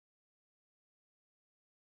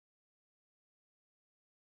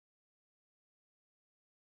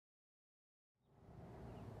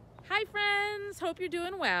Hi friends, hope you're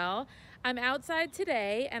doing well. I'm outside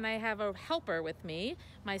today and I have a helper with me,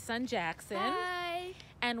 my son Jackson. Hi.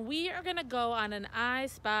 And we are gonna go on an I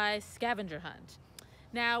Spy scavenger hunt.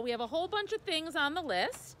 Now we have a whole bunch of things on the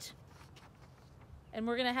list and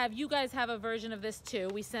we're gonna have you guys have a version of this too.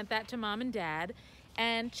 We sent that to Mom and Dad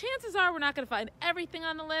and chances are we're not gonna find everything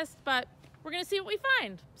on the list, but we're gonna see what we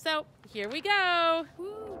find. So here we go.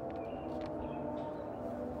 Woo.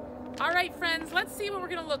 All right, friends, let's see what we're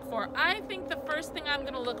gonna look for. I think the first thing I'm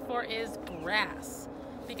gonna look for is grass,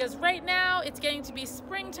 because right now it's getting to be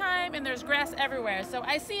springtime and there's grass everywhere. So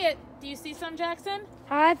I see it. Do you see some, Jackson?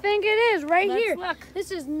 I think it is right here. Let's look. This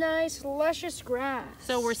is nice, luscious grass.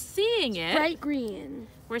 So we're seeing it. Bright green.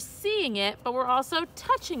 We're seeing it, but we're also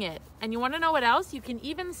touching it. And you wanna know what else? You can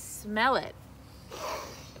even smell it.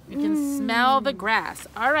 You can smell the grass.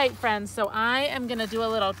 All right, friends, so I am gonna do a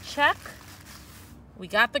little check. We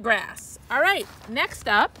got the grass. All right, next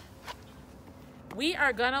up, we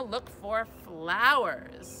are gonna look for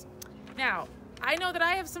flowers. Now, I know that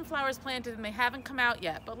I have some flowers planted and they haven't come out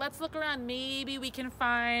yet, but let's look around. Maybe we can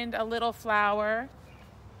find a little flower.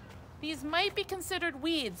 These might be considered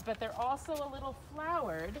weeds, but they're also a little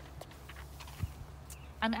flowered.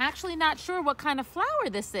 I'm actually not sure what kind of flower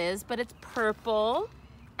this is, but it's purple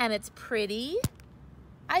and it's pretty.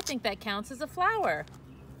 I think that counts as a flower.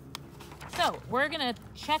 So we're gonna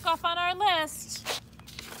check off on our list.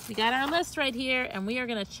 We got our list right here and we are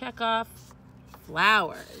gonna check off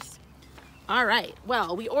flowers. All right,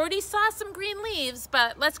 well, we already saw some green leaves,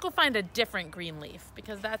 but let's go find a different green leaf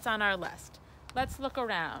because that's on our list. Let's look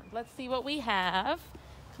around. Let's see what we have.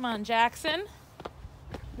 Come on, Jackson.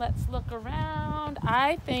 Let's look around.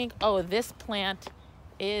 I think, oh, this plant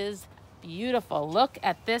is beautiful. Look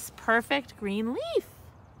at this perfect green leaf.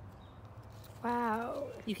 Wow.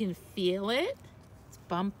 You can feel it. It's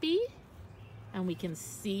bumpy and we can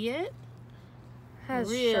see it. Has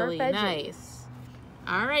really sharp edges. nice.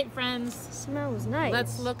 All right, friends. Smells nice.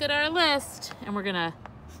 Let's look at our list and we're gonna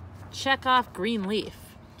check off green leaf.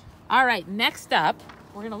 All right, next up,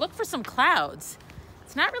 we're gonna look for some clouds.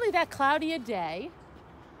 It's not really that cloudy a day.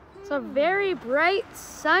 It's a very bright,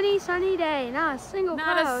 sunny day. Not a single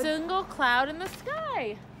cloud. Not a single cloud in the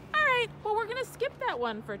sky. All right, well, we're gonna skip that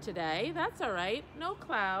one for today. That's all right, no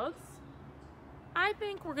clouds. I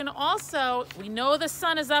think we're gonna also, we know the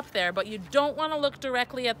sun is up there, but you don't wanna look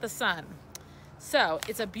directly at the sun. So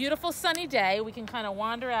it's a beautiful sunny day. We can kind of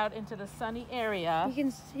wander out into the sunny area. You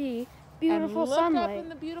can see beautiful and look sunlight. up in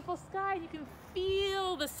the beautiful sky. You can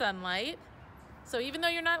feel the sunlight. So even though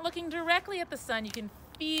you're not looking directly at the sun, you can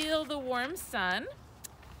feel the warm sun.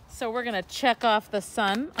 So we're gonna check off the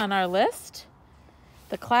sun on our list.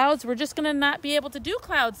 The clouds, we're just gonna not be able to do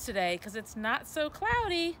clouds today because it's not so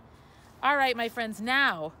cloudy. All right, my friends,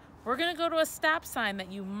 now we're gonna go to a stop sign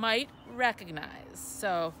that you might recognize.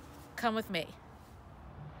 So come with me.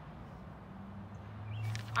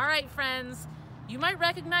 All right, friends, you might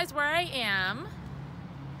recognize where I am.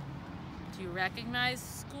 Do you recognize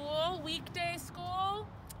school, weekday school?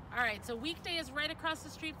 All right, so weekday is right across the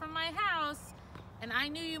street from my house, and I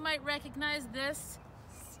knew you might recognize this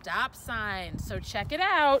stop sign, so check it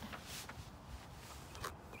out.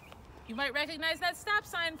 You might recognize that stop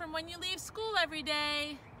sign from when you leave school every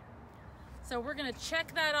day. So we're gonna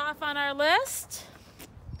check that off on our list.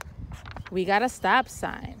 We got a stop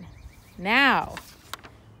sign. Now,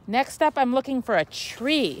 next up, I'm looking for a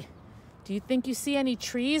tree. Do you think you see any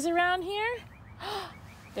trees around here?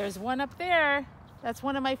 There's one up there. That's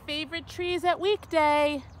one of my favorite trees at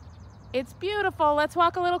weekday. It's beautiful. Let's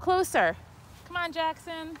walk a little closer. Come on,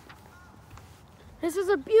 Jackson. This is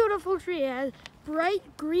a beautiful tree. It has bright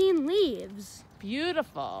green leaves.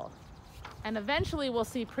 Beautiful. And eventually we'll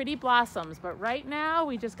see pretty blossoms, but right now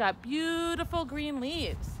we just got beautiful green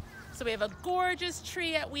leaves. So we have a gorgeous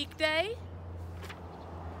tree at weekday.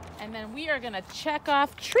 And then we are gonna check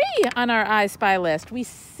off tree on our I Spy list. We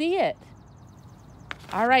see it.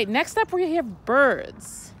 All right, next up we have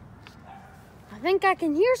birds. I think I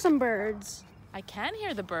can hear some birds. I can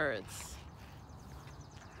hear the birds.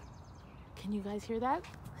 Can you guys hear that?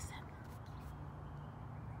 Listen.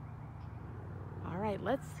 All right,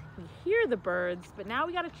 we hear the birds, but now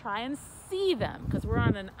we gotta try and see them because we're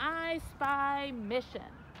on an I Spy mission.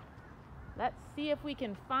 Let's see if we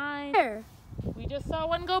can find. There. We just saw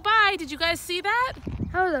one go by. Did you guys see that?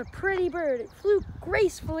 That was a pretty bird. It flew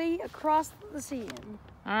gracefully across the scene.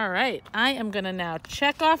 All right, I am gonna now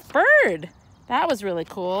check off bird. That was really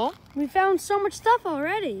cool. We found so much stuff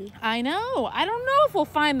already. I know. I don't know if we'll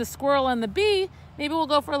find the squirrel and the bee. Maybe we'll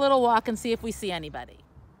go for a little walk and see if we see anybody.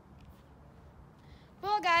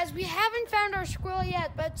 Well, guys, we haven't found our squirrel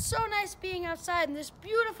yet, but it's so nice being outside in this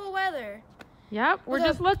beautiful weather. Yep, we're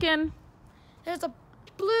just looking. There's a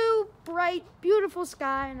blue, bright, beautiful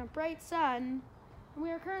sky and a bright sun. And we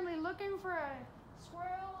are currently looking for a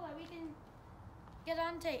squirrel that we can get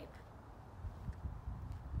on tape.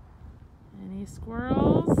 Any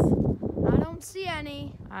squirrels? I don't see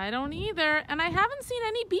any. I don't either. And I haven't seen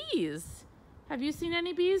any bees. Have you seen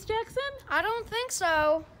any bees, Jackson? I don't think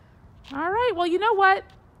so. All right. Well, you know what?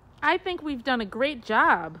 I think we've done a great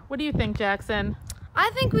job. What do you think, Jackson?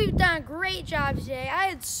 I think we've done a great job today. I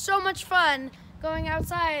had so much fun going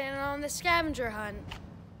outside and on the scavenger hunt.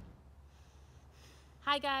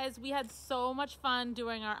 Hi guys, we had so much fun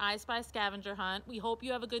doing our I Spy scavenger hunt. We hope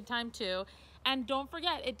you have a good time too. And don't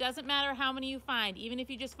forget, it doesn't matter how many you find. Even if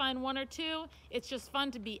you just find one or two, it's just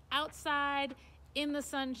fun to be outside in the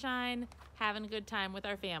sunshine, having a good time with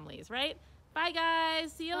our families, right? Bye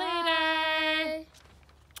guys, see you later.